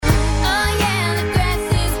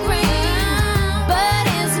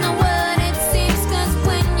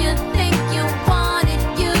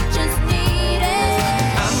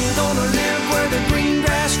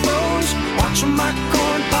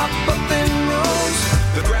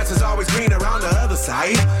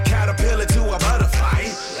fly. Caterpillar to a butterfly.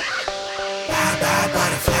 Bye bye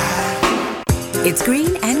butterfly. It's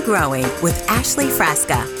Green and Growing with Ashley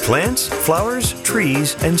Frasca. Plants, flowers,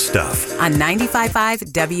 trees, and stuff. On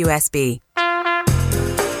 95.5 WSB.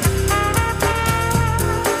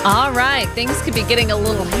 All right, things could be getting a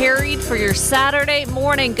little harried for your Saturday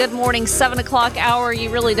morning. Good morning, 7 o'clock hour. You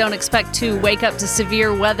really don't expect to wake up to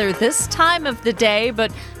severe weather this time of the day,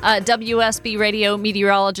 but WSB radio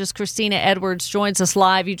meteorologist Christina Edwards joins us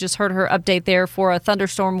live. You just heard her update there for a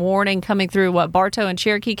thunderstorm warning coming through, Bartow and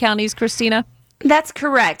Cherokee counties, Christina? That's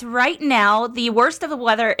correct. Right now, the worst of the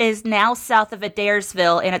weather is now south of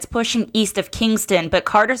Adairsville, and it's pushing east of Kingston. But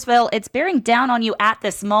Cartersville, it's bearing down on you at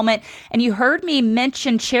this moment. And you heard me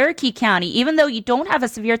mention Cherokee County. Even though you don't have a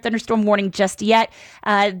severe thunderstorm warning just yet,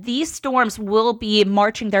 these storms will be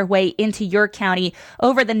marching their way into your county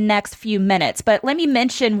over the next few minutes. But let me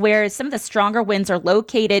mention where some of the stronger winds are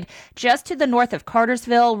located just to the north of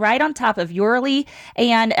Cartersville, right on top of Yorley.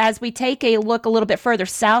 And as we take a look a little bit further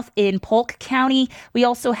south in Polk County, we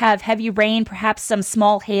also have heavy rain, perhaps some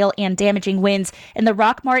small hail and damaging winds in the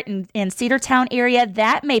Rockmart and Cedartown area.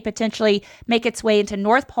 That may potentially make its way into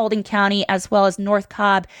North Paulding County as well as North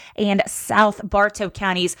Cobb and South Bartow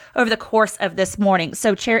counties over the course of this morning.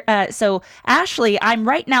 So Ashley, I'm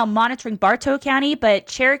right now monitoring Bartow County, but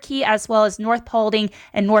Cherokee as well as North Paulding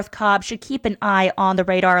and North Cobb should keep an eye on the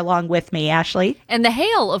radar along with me, Ashley. And the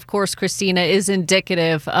hail, of course, Christina, is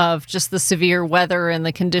indicative of just the severe weather and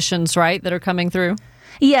the conditions, right, that are coming through?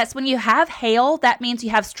 Yes, when you have hail, that means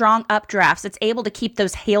you have strong updrafts. It's able to keep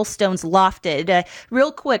those hailstones lofted.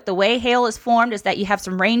 Real quick, the way hail is formed is that you have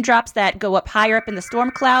some raindrops that go up higher up in the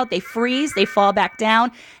storm cloud. They freeze, they fall back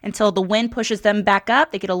down until the wind pushes them back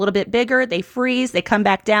up. They get a little bit bigger, they freeze, they come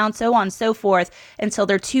back down, so on and so forth, until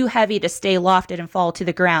they're too heavy to stay lofted and fall to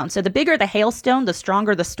the ground. So the bigger the hailstone, the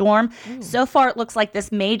stronger the storm. So far, it looks like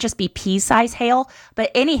this may just be pea-size hail,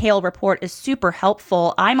 but any hail report is super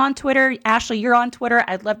helpful. I'm on Twitter. Ashley, you're on Twitter.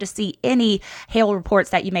 I'd love to see any hail reports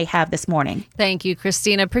that you may have this morning. Thank you,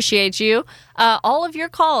 Christina. Appreciate you. All of your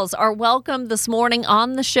calls are welcome this morning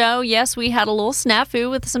on the show. Yes, we had a little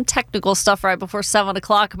snafu with some technical stuff right before 7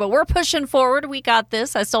 o'clock, but we're pushing forward. We got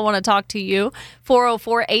this. I still want to talk to you.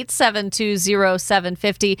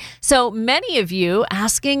 404-872-0750. So many of you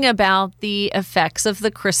asking about the effects of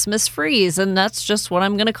the Christmas freeze, and that's just what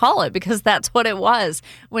I'm going to call it because that's what it was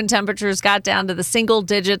when temperatures got down to the single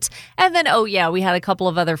digits. And then, we had a couple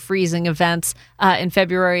of other freezing events in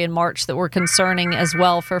February and March that were concerning as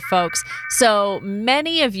well for folks. So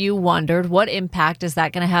many of you wondered what impact is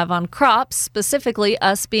that going to have on crops, specifically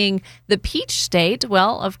us being the peach state.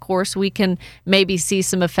 Well, of course, we can maybe see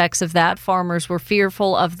some effects of that. Farmers were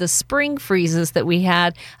fearful of the spring freezes that we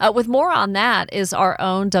had. With more on that is our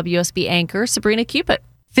own WSB anchor, Sabrina Cupid.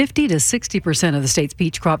 50 to 60% of the state's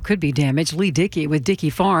peach crop could be damaged. Lee Dickey with Dickey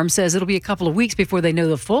Farm says it'll be a couple of weeks before they know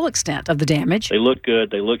the full extent of the damage. They look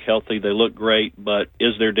good, they look healthy, they look great, but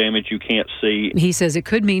is there damage you can't see? He says it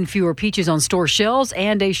could mean fewer peaches on store shelves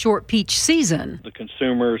and a short peach season. The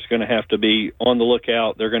consumer is going to have to be on the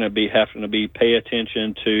lookout. They're going to be having to pay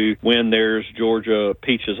attention to when there's Georgia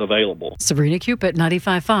peaches available. Sabrina Cupid,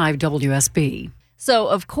 95.5 WSB. So,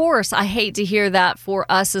 of course, I hate to hear that for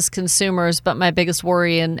us as consumers, but my biggest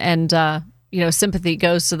worry and sympathy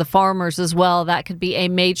goes to the farmers as well. That could be a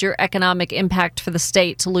major economic impact for the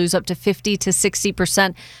state to lose up to 50 to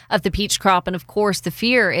 60% of the peach crop. And, of course, the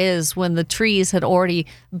fear is when the trees had already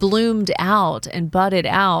bloomed out and budded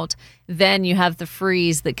out, then you have the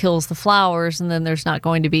freeze that kills the flowers, and then there's not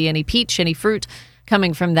going to be any peach, any fruit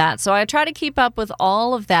coming from that. So I try to keep up with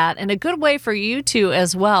all of that. And a good way for you to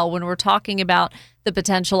as well when we're talking about the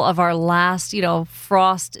potential of our last,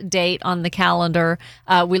 frost date on the calendar.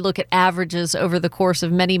 We look at averages over the course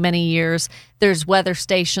of many, many years. There's weather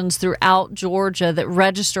stations throughout Georgia that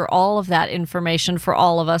register all of that information for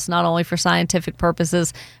all of us, not only for scientific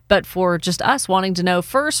purposes, but for just us wanting to know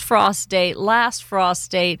first frost date, last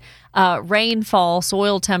frost date, rainfall,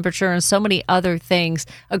 soil temperature, and so many other things.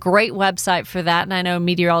 A great website for that, and I know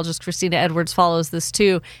meteorologist Christina Edwards follows this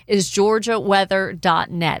too, is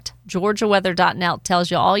georgiaweather.net. georgiaweather.net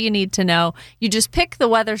tells you all you need to know. You just pick the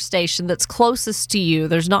weather station that's closest to you.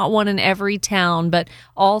 There's not one in every town, but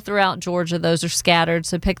all throughout Georgia, those are scattered.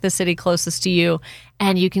 So pick the city closest to you,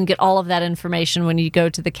 and you can get all of that information when you go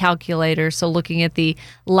to the calculator. So looking at the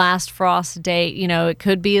last frost date, it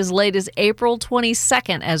could be as late as April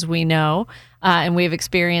 22nd, as we know. And we've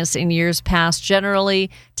experienced in years past.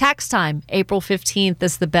 Generally, tax time, April 15th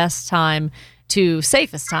is the best time to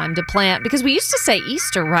safest time to plant, because we used to say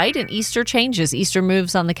Easter, right? And Easter changes. Easter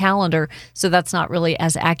moves on the calendar, so that's not really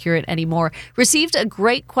as accurate anymore. Received a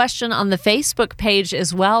great question on the Facebook page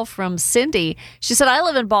as well from Cindy. She said, I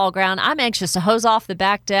live in Ball Ground. I'm anxious to hose off the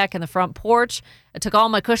back deck and the front porch. I took all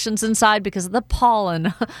my cushions inside because of the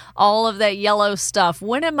pollen, all of that yellow stuff.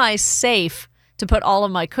 When am I safe to put all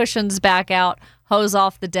of my cushions back out, hose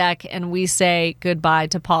off the deck, and we say goodbye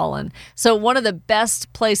to pollen? So one of the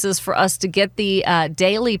best places for us to get the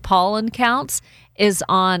daily pollen counts is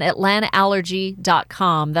on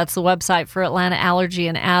atlantaallergy.com. That's the website for Atlanta Allergy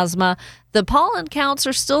and Asthma. The pollen counts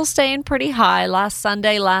are still staying pretty high. Last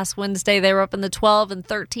Sunday, last Wednesday, they were up in the 12 and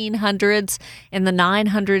 1300s, in the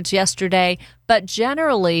 900s yesterday. But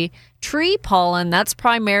generally, tree pollen, that's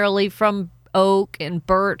primarily from oak and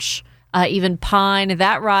birch, even pine,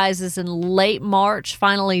 that rises in late March,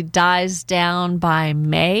 finally dies down by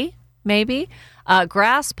May, maybe.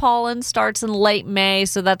 Grass pollen starts in late May,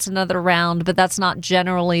 so that's another round, but that's not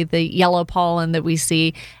generally the yellow pollen that we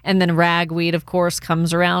see. And then ragweed, of course,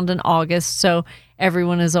 comes around in August, so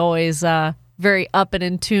everyone is always very up and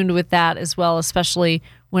in tune with that as well, especially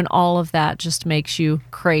when all of that just makes you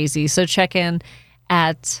crazy. So check in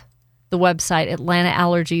at the website,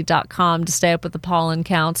 atlantaallergy.com, to stay up with the pollen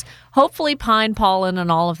counts. Hopefully pine pollen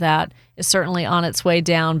and all of that is certainly on its way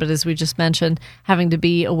down, but as we just mentioned, having to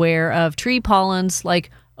be aware of tree pollens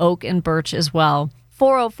like oak and birch as well.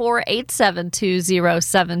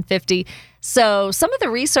 404-872-0750. So some of the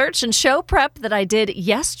research and show prep that I did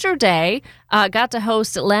yesterday, got to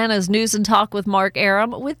host Atlanta's News and Talk with Mark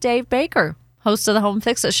Aram with Dave Baker, host of the Home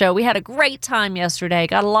Fix-It Show. We had a great time yesterday.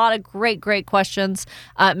 Got a lot of great questions.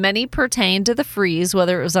 Many pertain to the freeze,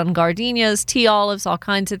 whether it was on gardenias, tea olives, all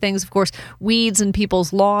kinds of things. Of course, weeds in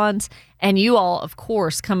people's lawns. And you all, of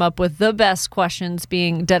course, come up with the best questions,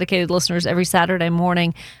 being dedicated listeners every Saturday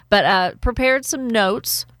morning. But prepared some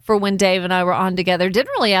notes for when Dave and I were on together.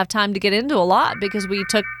 Didn't really have time to get into a lot because we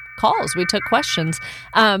took calls. We took questions.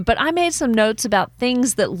 But I made some notes about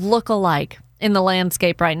things that look alike in the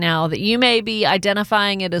landscape right now, that you may be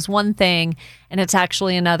identifying it as one thing and it's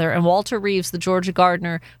actually another. And Walter Reeves, the Georgia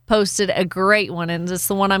gardener, posted a great one, and it's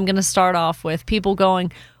the one I'm going to start off with. People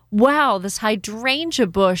going, wow, this hydrangea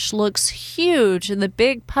bush looks huge and the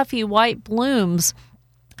big puffy white blooms.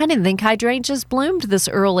 I didn't think hydrangeas bloomed this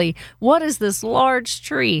early. What is this large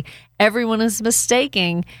tree? Everyone is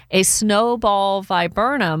mistaking a snowball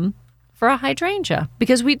viburnum for a hydrangea,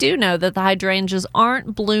 because we do know that the hydrangeas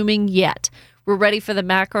aren't blooming yet. We're ready for the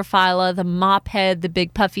macrophylla, the mophead, the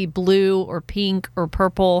big puffy blue or pink or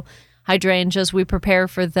purple hydrangeas. We prepare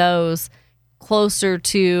for those closer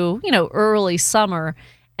to, early summer.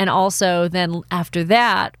 And also then after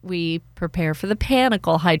that, we prepare for the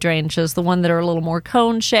panicle hydrangeas, the one that are a little more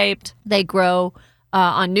cone-shaped. They grow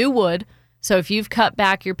on new wood. So if you've cut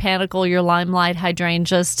back your panicle, your limelight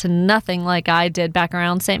hydrangeas to nothing like I did back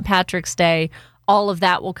around St. Patrick's Day, all of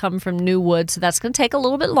that will come from new wood. So that's going to take a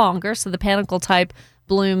little bit longer. So the panicle type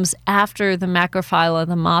blooms after the macrophylla,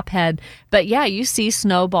 the mophead. But yeah, you see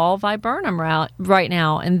snowball viburnum right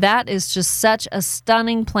now. And that is just such a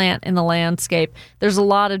stunning plant in the landscape. There's a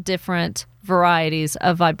lot of different varieties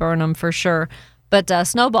of viburnum for sure. But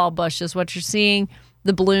snowball bush is what you're seeing.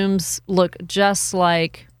 The blooms look just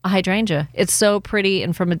like a hydrangea. It's so pretty,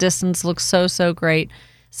 and from a distance looks so great.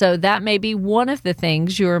 So that may be one of the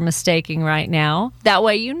things you're mistaking right now. That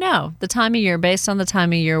way you know the time of year, based on the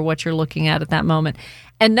time of year, what you're looking at that moment.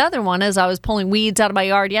 Another one, as I was pulling weeds out of my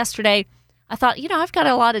yard yesterday, I thought, I've got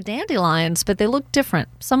a lot of dandelions, but they look different.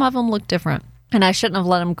 Some of them look different. And I shouldn't have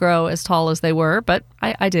let them grow as tall as they were, but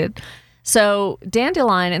I did. So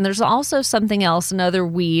dandelion, and there's also something else, another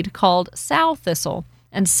weed called sow thistle.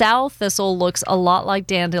 And sow thistle looks a lot like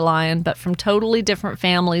dandelion, but from totally different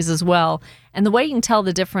families as well. And the way you can tell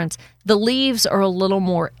the difference, the leaves are a little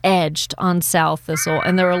more edged on sow thistle,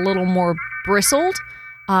 and they're a little more bristled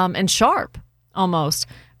and sharp almost.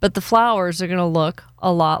 But the flowers are going to look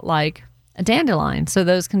a lot like a dandelion. So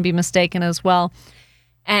those can be mistaken as well.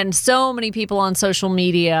 And so many people on social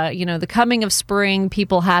media, the coming of spring,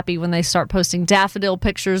 people happy when they start posting daffodil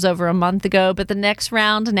pictures over a month ago. But the next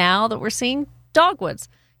round now that we're seeing, dogwoods.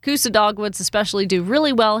 Coosa dogwoods especially do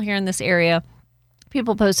really well here in this area.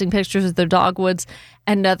 People posting pictures of their dogwoods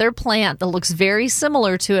Another plant that looks very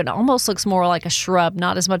similar to it, almost looks more like a shrub,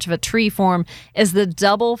 not as much of a tree form, is the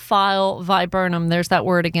double file viburnum. There's that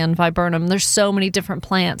word again, viburnum. There's so many different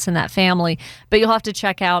plants in that family, but you'll have to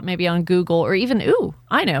check out maybe on Google or even,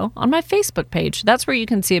 on my Facebook page. That's where you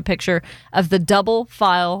can see a picture of the double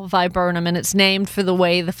file viburnum, and it's named for the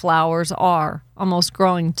way the flowers are, almost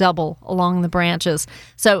growing double along the branches.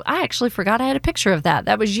 So I actually forgot I had a picture of that.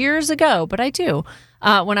 That was years ago, but I do.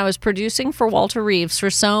 When I was producing for Walter Reeves for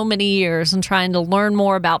so many years and trying to learn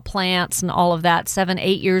more about plants and all of that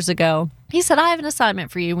 7-8 years ago, he said, I have an assignment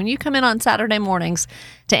for you. When you come in on Saturday mornings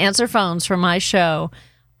to answer phones for my show,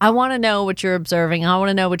 I want to know what you're observing. I want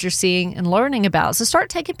to know what you're seeing and learning about. So start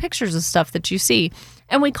taking pictures of stuff that you see.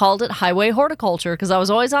 And we called it highway horticulture because I was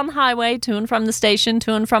always on the highway to and from the station,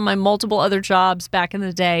 to and from my multiple other jobs back in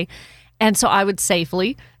the day. And so I would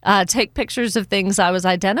safely take pictures of things I was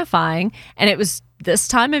identifying. And it was this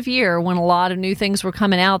time of year when a lot of new things were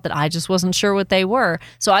coming out that I just wasn't sure what they were.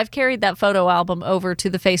 So I've carried that photo album over to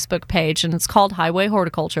the Facebook page, and it's called Highway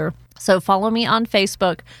Horticulture. So follow me on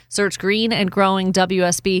Facebook, search Green and Growing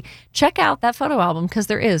WSB. Check out that photo album because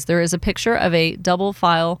there is a picture of a double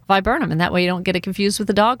file viburnum, and that way you don't get it confused with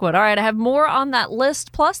the dogwood. All right, I have more on that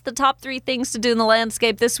list, plus the top 3 things to do in the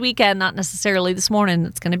landscape this weekend, not necessarily this morning.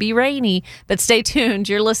 It's going to be rainy, but stay tuned.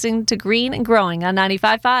 You're listening to Green and Growing on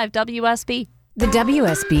 95.5 WSB. The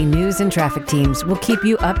WSB News and Traffic teams will keep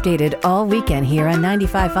you updated all weekend here on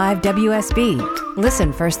 95.5 WSB.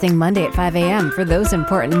 Listen first thing Monday at 5 a.m. for those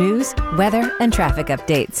important news, weather, and traffic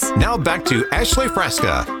updates. Now back to Ashley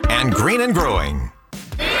Frasca and Green and Growing.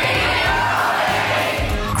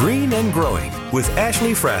 Green and Growing with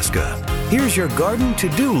Ashley Frasca. Here's your garden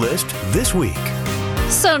to-do list this week.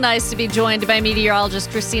 So nice to be joined by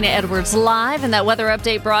meteorologist Christina Edwards live, and that weather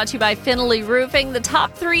update brought to you by Finley Roofing. The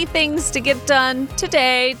top 3 things to get done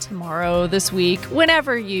today, tomorrow, this week,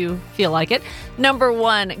 whenever you feel like it. Number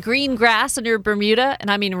 1, green grass in your Bermuda,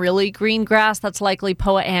 and I mean really green grass. That's likely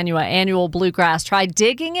Poa annua, annual bluegrass. Try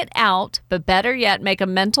digging it out, but better yet, make a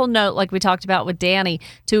mental note like we talked about with Danny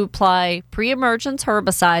to apply pre-emergence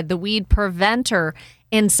herbicide, the weed preventer,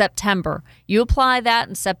 in September. You apply that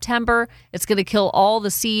in September, it's going to kill all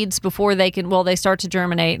the seeds before they start to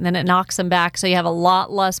germinate, and then it knocks them back. So you have a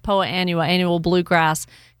lot less Poa annua, annual bluegrass,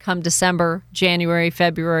 come December, January,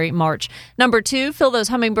 February, March. Number 2, fill those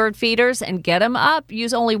hummingbird feeders and get them up.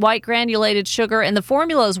 Use only white granulated sugar, and the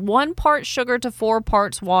formula is 1 part sugar to 4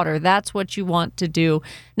 parts water. That's what you want to do.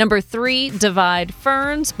 Number 3, divide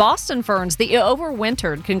ferns, Boston ferns, the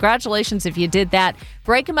overwintered. Congratulations if you did that.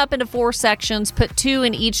 Break them up into 4 sections, put 2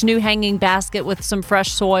 in each new hanging basket with some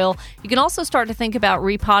fresh soil. You can also start to think about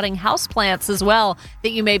repotting houseplants as well that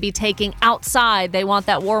you may be taking outside. They want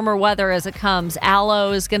that warmer weather as it comes.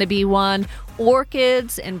 Aloe is going to be one.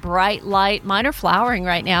 Orchids and bright light. Mine are flowering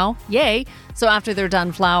right now. Yay. So after they're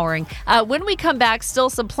done flowering. When we come back, still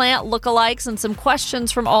some plant lookalikes and some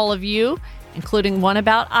questions from all of you, including one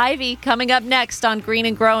about ivy, coming up next on Green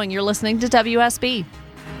and Growing. You're listening to WSB.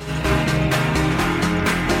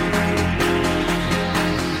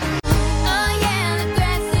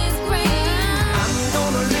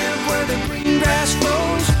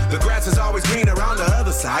 The grass is always greener on the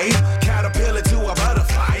other side. Caterpillar to a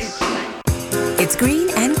butterfly. It's Green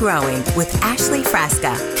and Growing with Ashley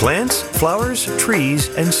Frasca Plants, flowers, trees,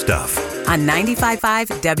 and stuff. on 95.5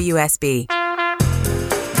 WSB.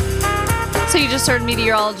 So you just heard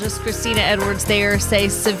meteorologist Christina Edwards there say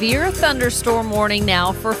severe thunderstorm warning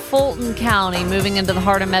now for Fulton County. Moving into the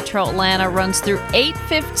heart of Metro Atlanta, runs through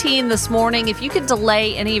 8:15 this morning. If you could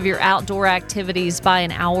delay any of your outdoor activities by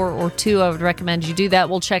an hour or 2, I would recommend you do that.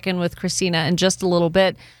 We'll check in with Christina in just a little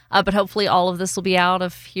bit. But hopefully all of this will be out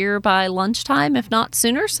of here by lunchtime, if not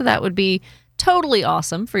sooner. So that would be totally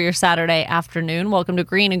awesome for your Saturday afternoon. Welcome to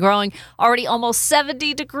Green and Growing. Already almost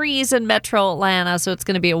 70 degrees in Metro Atlanta, so it's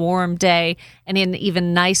going to be a warm day and an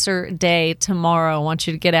even nicer day tomorrow. I want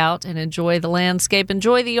you to get out and enjoy the landscape,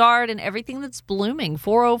 enjoy the yard and everything that's blooming.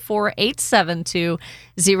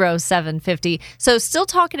 404-872-0750. So still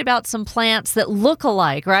talking about some plants that look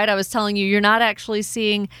alike, right? I was telling you, you're not actually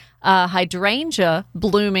seeing hydrangea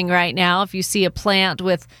blooming right now. If you see a plant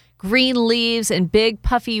with green leaves and big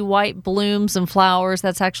puffy white blooms and flowers,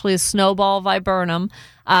 that's actually a snowball viburnum.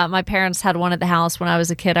 My parents had one at the house when I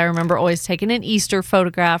was a kid. I remember always taking an Easter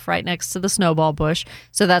photograph right next to the snowball bush.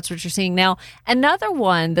 So that's what you're seeing now. Another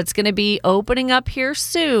one that's going to be opening up here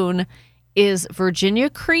soon is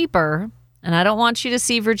Virginia creeper. And I don't want you to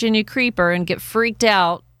see Virginia creeper and get freaked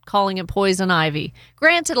out calling it poison ivy.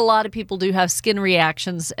 Granted, a lot of people do have skin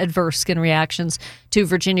reactions, adverse skin reactions to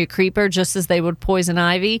Virginia creeper, just as they would poison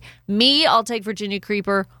ivy. Me, I'll take Virginia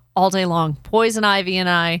creeper all day long. Poison ivy and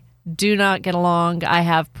I do not get along. I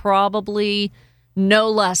have probably no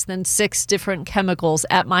less than 6 different chemicals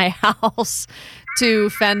at my house to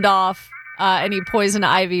fend off any poison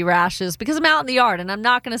ivy rashes because I'm out in the yard and I'm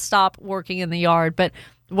not going to stop working in the yard. But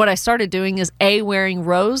what I started doing is wearing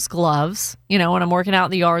rose gloves, when I'm working out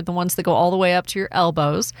in the yard, the ones that go all the way up to your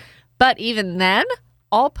elbows. But even then,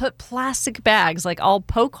 I'll put plastic bags, like I'll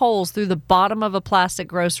poke holes through the bottom of a plastic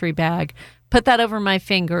grocery bag, put that over my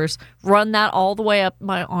fingers, run that all the way up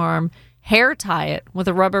my arm, hair tie it with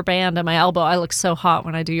a rubber band at my elbow. I look so hot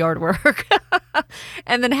when I do yard work.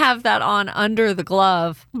 And then have that on under the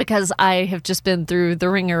glove because I have just been through the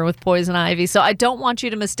ringer with poison ivy. So I don't want you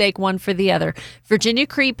to mistake one for the other. Virginia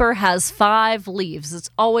creeper has 5 leaves. It's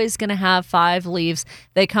always going to have 5 leaves.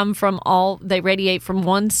 They radiate from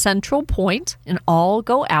one central point and all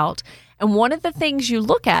go out. And one of the things you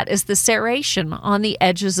look at is the serration on the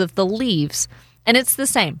edges of the leaves. And it's the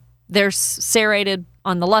same. They're serrated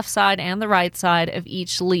on the left side and the right side of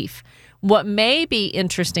each leaf. What may be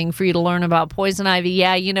interesting for you to learn about poison ivy,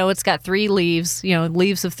 it's got 3 leaves,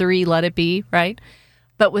 leaves of 3, let it be, right?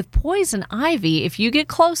 But with poison ivy, if you get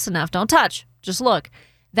close enough, don't touch, just look,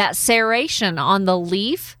 that serration on the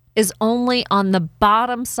leaf is only on the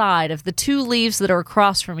bottom side of the 2 leaves that are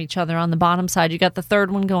across from each other on the bottom side. You got the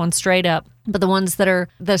third one going straight up, but the ones that are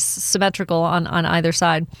symmetrical on either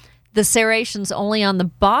side, the serration's only on the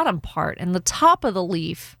bottom part, and the top of the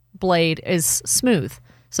leaf blade is smooth.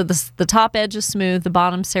 So the top edge is smooth, the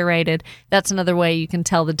bottom serrated. That's another way you can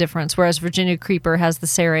tell the difference, whereas Virginia creeper has the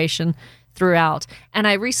serration throughout. And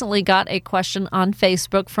I recently got a question on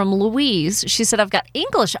Facebook from Louise. She said, I've got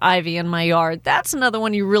English ivy in my yard. That's another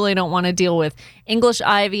one you really don't want to deal with. English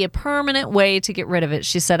ivy, a permanent way to get rid of it.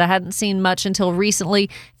 She said, I hadn't seen much until recently.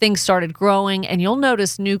 Things started growing, and you'll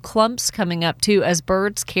notice new clumps coming up too as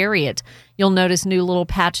birds carry it. You'll notice new little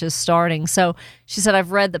patches starting. So she said,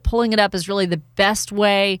 I've read that pulling it up is really the best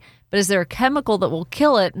way, but is there a chemical that will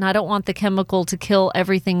kill it? And I don't want the chemical to kill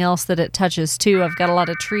everything else that it touches too. I've got a lot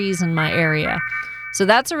of trees in my area. So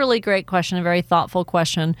that's a really great question, a very thoughtful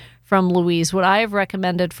question from Louise. What I have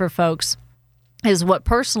recommended for folks is what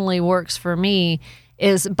personally works for me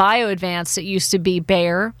is BioAdvanced. It used to be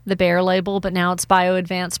Bayer, the Bayer label, but now it's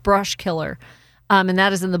BioAdvanced Brush Killer. And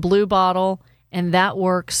that is in the blue bottle, and that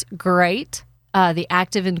works great. The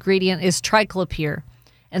active ingredient is triclopyr.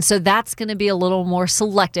 And so that's going to be a little more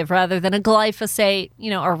selective rather than a glyphosate,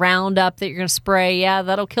 a Roundup that you're going to spray. Yeah,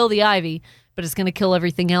 that'll kill the ivy, but it's going to kill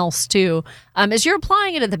everything else too. As you're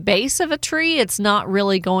applying it at the base of a tree, it's not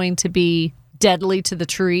really going to be deadly to the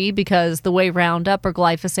tree because the way Roundup or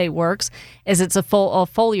glyphosate works is it's a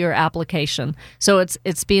foliar application. So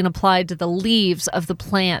it's being applied to the leaves of the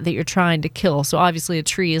plant that you're trying to kill. So obviously a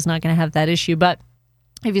tree is not going to have that issue, but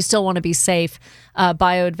if you still want to be safe,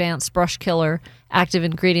 BioAdvanced Brush Killer, active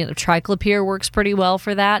ingredient of triclopyr works pretty well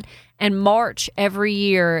for that. And March every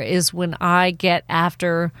year is when I get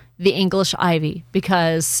after the English ivy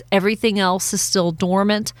because everything else is still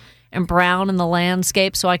dormant and brown in the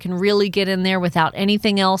landscape, so I can really get in there without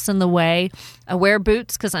anything else in the way. I wear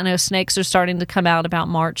boots because I know snakes are starting to come out about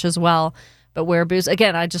March as well. But wear boots.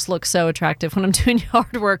 Again, I just look so attractive when I'm doing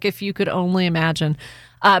yard work, if you could only imagine.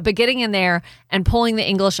 But getting in there and pulling the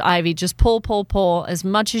English ivy, just pull as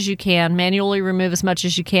much as you can, manually remove as much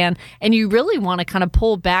as you can. And you really want to kind of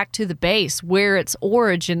pull back to the base where its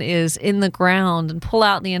origin is in the ground and pull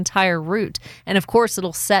out the entire root. And of course,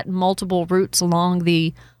 it'll set multiple roots along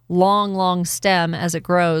the long stem as it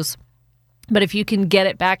grows. But if you can get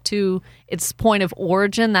it back to its point of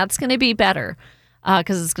origin, that's going to be better.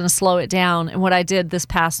 Because it's going to slow it down. And what I did this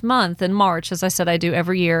past month in March, as I said I do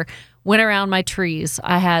every year, went around my trees.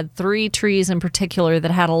 I had 3 trees in particular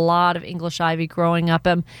that had a lot of English ivy growing up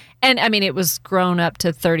them. And I mean, it was grown up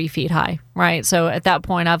to 30 feet high, right? So at that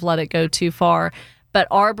point, I've let it go too far. But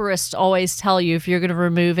arborists always tell you if you're going to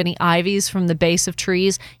remove any ivies from the base of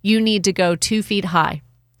trees, you need to go 2 feet high.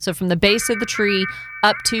 So from the base of the tree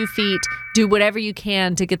up 2 feet, do whatever you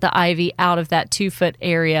can to get the ivy out of that 2-foot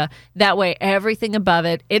area. That way, everything above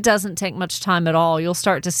it, it doesn't take much time at all. You'll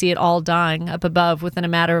start to see it all dying up above within a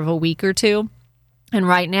matter of a week or two. And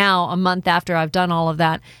right now, a month after I've done all of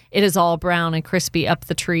that, it is all brown and crispy up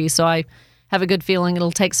the tree. So I have a good feeling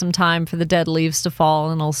it'll take some time for the dead leaves to fall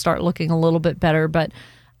and it'll start looking a little bit better. But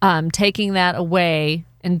taking that away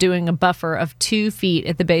and doing a buffer of 2 feet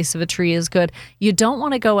at the base of a tree is good. You don't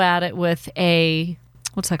want to go at it with a,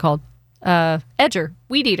 what's that called? Edger,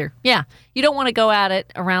 weed eater. Yeah. You don't want to go at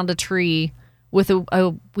it around a tree with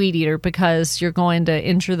a weed eater because you're going to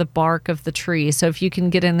injure the bark of the tree. So if you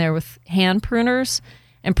can get in there with hand pruners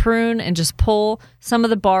and prune and just pull. Some of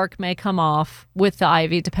the bark may come off with the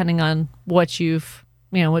ivy, depending on what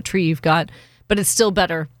tree you've got. But it's still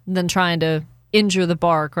better than trying to injure the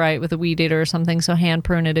bark, right, with a weed eater or something. So hand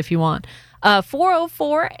prune it if you want.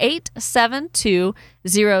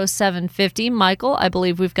 404-872-0750. Michael, I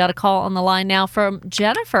believe we've got a call on the line now from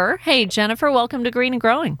Jennifer. Hey, Jennifer, welcome to Green and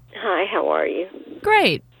Growing. Hi, how are you?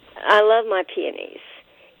 Great. I love my peonies,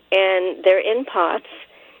 and they're in pots,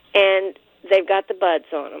 and they've got the buds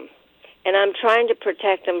on them. And I'm trying to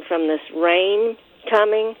protect them from this rain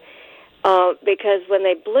coming because when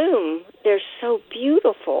they bloom, they're so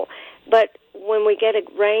beautiful. But when we get a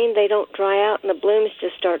rain, they don't dry out, and the blooms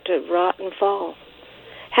just start to rot and fall.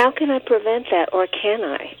 How can I prevent that, or can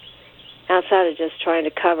I, outside of just trying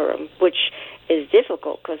to cover them, which is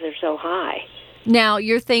difficult because they're so high? Now,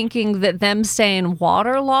 you're thinking that them staying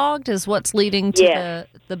waterlogged is what's leading to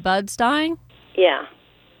the buds dying? Yeah.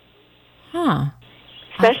 Huh.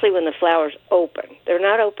 Especially when the flowers open. They're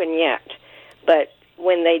not open yet, but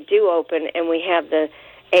when they do open and we have the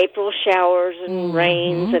April showers and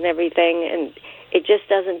rains and everything, and it just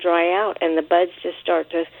doesn't dry out, and the buds just start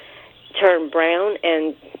to turn brown,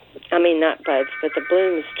 and, I mean, not buds, but the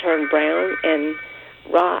blooms turn brown and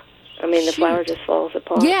rot. I mean, the flower just falls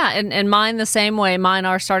apart. Yeah, and mine the same way. Mine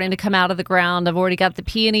are starting to come out of the ground. I've already got the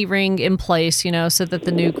peony ring in place, so that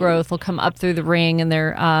the new growth will come up through the ring, and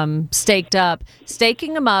they're staked up.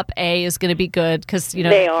 Staking them up, is going to be good because,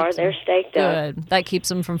 they're staked up. Good. That keeps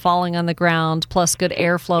them from falling on the ground, plus good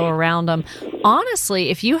airflow around them. Honestly,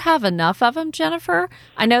 if you have enough of them, Jennifer,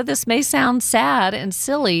 I know this may sound sad and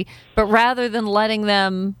silly, but rather than letting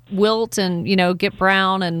them wilt and, get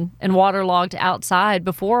brown and waterlogged outside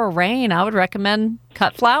before a rain, I would recommend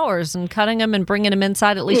cut flowers and cutting them and bringing them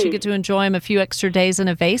inside. At least you get to enjoy them a few extra days in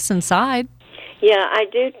a vase inside. Yeah, I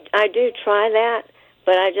do try that,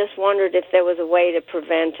 but I just wondered if there was a way to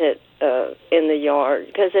prevent it in the yard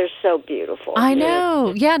because they're so beautiful. I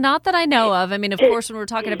know. Yeah, not that I know of. I mean, of course, when we're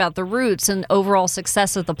talking about the roots and overall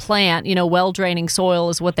success of the plant, well-draining soil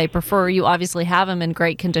is what they prefer. You obviously have them in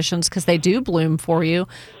great conditions because they do bloom for you.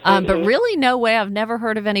 But really, no way. I've never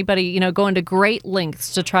heard of anybody, going to great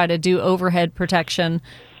lengths to try to do overhead protection.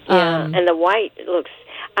 Yeah, and the white looks...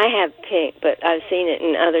 I have pink, but I've seen it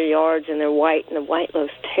in other yards, and they're white, and the white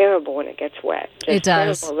looks terrible when it gets wet. It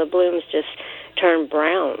does. Terrible. The blooms just turn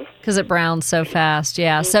brown. Because it browns so fast,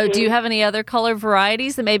 yeah. So do you have any other color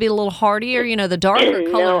varieties that may be a little hardier? The darker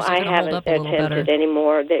colors no, are going to hold up a little better. I haven't attempted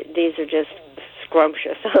anymore. These are just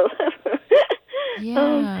scrumptious.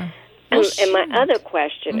 Yeah. And my other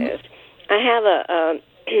question is, I have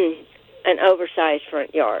an oversized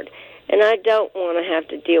front yard, and I don't want to have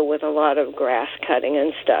to deal with a lot of grass cutting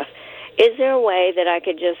and stuff. Is there a way that I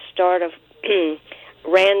could just start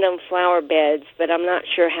random flower beds, but I'm not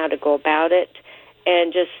sure how to go about it,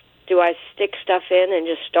 and just, do I stick stuff in and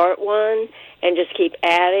just start one and just keep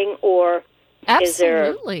adding, or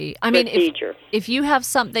Absolutely. is there a procedure? If you have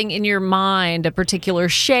something in your mind, a particular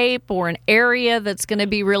shape or an area that's going to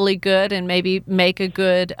be really good and maybe make a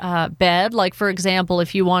good bed, like, for example,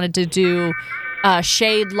 if you wanted to do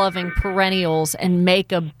shade-loving perennials and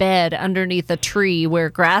make a bed underneath a tree where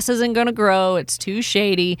grass isn't going to grow, it's too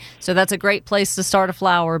shady, so that's a great place to start a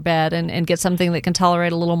flower bed and get something that can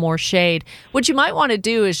tolerate a little more shade. What you might want to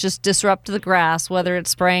do is just disrupt the grass, whether it's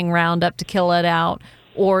spraying Roundup to kill it out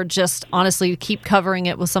or just honestly keep covering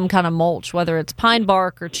it with some kind of mulch, whether it's pine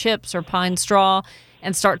bark or chips or pine straw,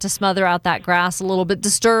 and start to smother out that grass a little bit,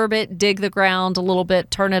 disturb it, dig the ground a little bit,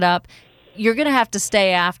 turn it up. You're going to have to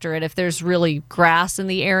stay after it if there's really grass in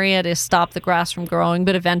the area to stop the grass from growing,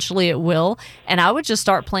 but eventually it will. And I would just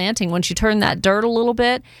start planting once you turn that dirt a little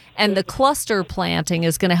bit. And the cluster planting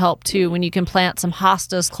is going to help too when you can plant some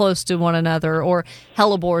hostas close to one another or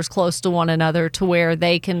hellebores close to one another to where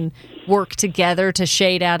they can work together to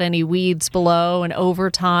shade out any weeds below and over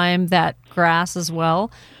time that grass as well.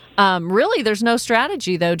 Really, there's no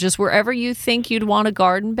strategy, though. Just wherever you think you'd want a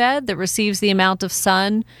garden bed that receives the amount of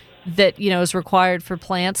sun that, is required for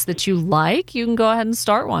plants that you like, you can go ahead and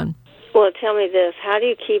start one. Well, tell me this. How do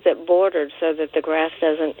you keep it bordered so that the grass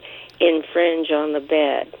doesn't infringe on the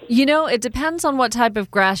bed? It depends on what type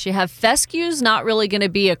of grass you have. Fescue's not really going to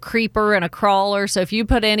be a creeper and a crawler, so if you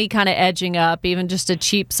put any kind of edging up, even just a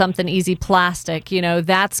cheap something easy plastic,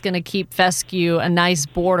 that's going to keep fescue a nice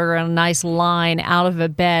border and a nice line out of a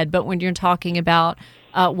bed. But when you're talking about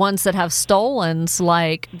ones that have stolons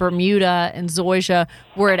like Bermuda and Zoysia,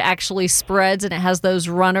 where it actually spreads and it has those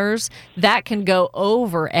runners, that can go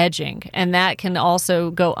over edging, and that can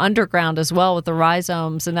also go underground as well with the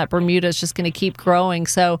rhizomes, and that Bermuda is just going to keep growing.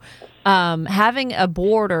 So having a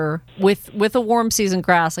border with a warm season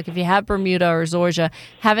grass, like if you have Bermuda or Zoysia,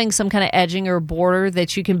 having some kind of edging or border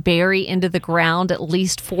that you can bury into the ground at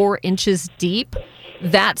least 4 inches deep,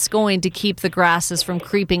 that's going to keep the grasses from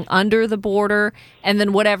creeping under the border. And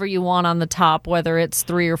then whatever you want on the top, whether it's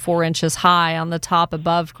 3 or 4 inches high on the top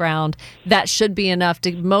above ground, that should be enough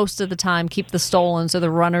to most of the time keep the stolons or the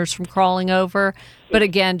runners from crawling over. But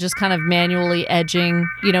again, just kind of manually edging,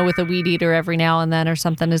 with a weed eater every now and then or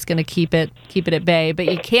something is going to keep it at bay. But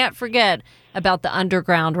you can't forget about the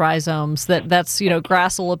underground rhizomes. That's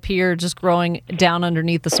grass will appear just growing down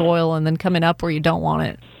underneath the soil and then coming up where you don't want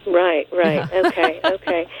it. Right. Yeah.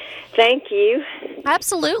 Okay. Thank you.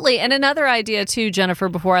 Absolutely. And another idea too, Jennifer,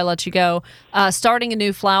 before I let you go, starting a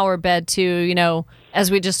new flower bed too, as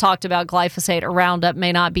we just talked about, glyphosate or Roundup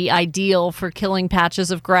may not be ideal for killing patches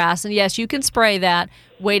of grass. And yes, you can spray that,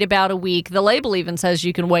 wait about a week. The label even says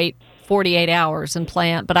you can wait 48 hours and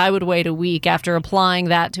plant, but I would wait a week after applying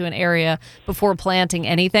that to an area before planting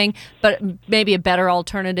anything. But maybe a better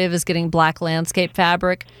alternative is getting black landscape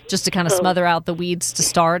fabric just to kind of smother out the weeds to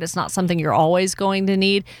start. It's not something you're always going to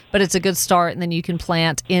need, but it's a good start, and then you can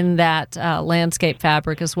plant in that landscape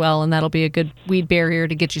fabric as well, and that'll be a good weed barrier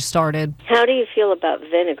to get you started. How do you feel about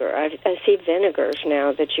vinegar? I see vinegars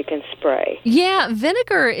now that you can spray. Yeah,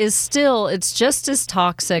 vinegar is still, it's just as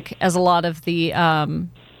toxic as a lot of the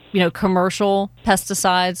commercial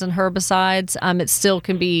pesticides and herbicides. It still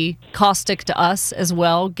can be caustic to us as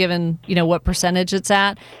well, given, what percentage it's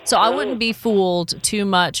at. So I wouldn't be fooled too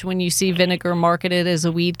much when you see vinegar marketed as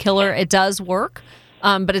a weed killer. It does work,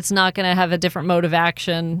 but it's not going to have a different mode of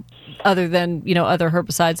action other than, other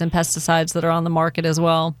herbicides and pesticides that are on the market as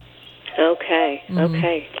well. Okay.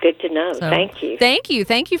 It's good to know. Thank you.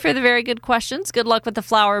 Thank you for the very good questions. Good luck with the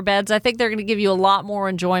flower beds. I think they're going to give you a lot more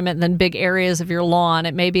enjoyment than big areas of your lawn.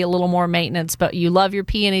 It may be a little more maintenance, but you love your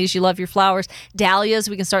peonies, you love your flowers. Dahlias,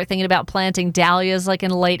 we can start thinking about planting dahlias like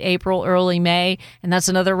in late April, early May, and that's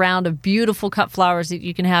another round of beautiful cut flowers that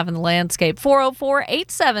you can have in the landscape.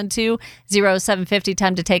 404-872-0750.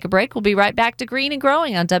 Time to take a break. We'll be right back to Green and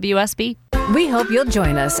Growing on WSB. We hope you'll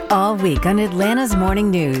join us all week on Atlanta's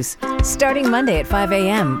Morning News, starting Monday at 5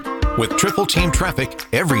 a.m. With triple team traffic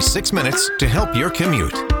every 6 minutes to help your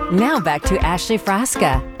commute. Now back to Ashley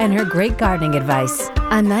Frasca and her great gardening advice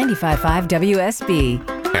on 95.5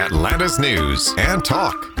 WSB. Atlanta's News and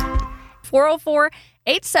Talk.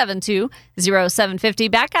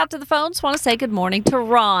 404-872-0750. Back out to the phones. Want to say good morning to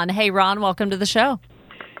Ron. Hey, Ron, welcome to the show.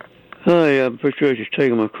 Hi, I appreciate you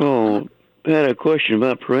taking my call. I had a question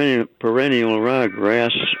about perennial ryegrass.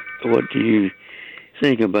 What do you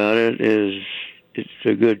think about it? Is it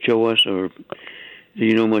a good choice, or do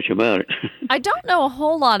you know much about it? I don't know a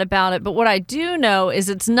whole lot about it, but what I do know is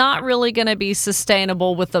it's not really going to be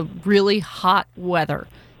sustainable with the really hot weather.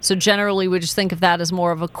 So generally, we just think of that as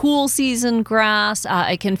more of a cool season grass.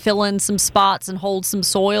 It can fill in some spots and hold some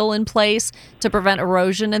soil in place to prevent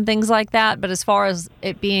erosion and things like that. But as far as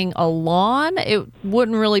it being a lawn, it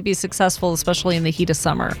wouldn't really be successful, especially in the heat of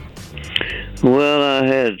summer. Well, I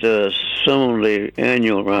had some of the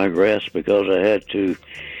annual ryegrass because I had to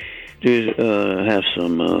have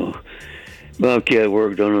some bobcat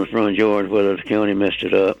work done on the front yard, whether the county messed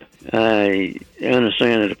it up. I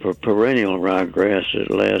understand that a perennial ryegrass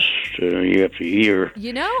that lasts year after year.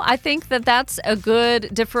 I think that's a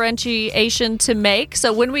good differentiation to make.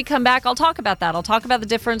 So when we come back, I'll talk about that. I'll talk about the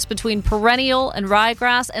difference between perennial and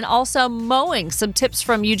ryegrass, and also mowing. Some tips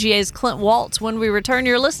from UGA's Clint Waltz when we return.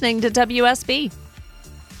 You're listening to WSB.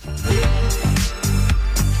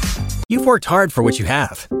 You've worked hard for what you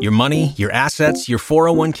have. Your money, your assets, your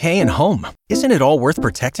 401k, and home. Isn't it all worth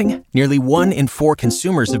protecting? Nearly 1 in 4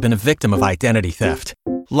 consumers have been a victim of identity theft.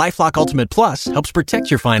 LifeLock Ultimate Plus helps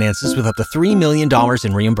protect your finances with up to $3 million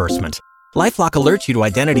in reimbursement. LifeLock alerts you to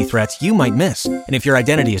identity threats you might miss. And if your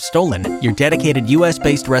identity is stolen, your dedicated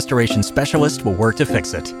U.S.-based restoration specialist will work to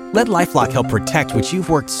fix it. Let LifeLock help protect what you've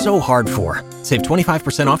worked so hard for. Save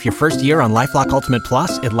 25% off your first year on LifeLock Ultimate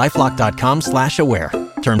Plus at LifeLock.com/aware.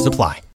 Terms apply.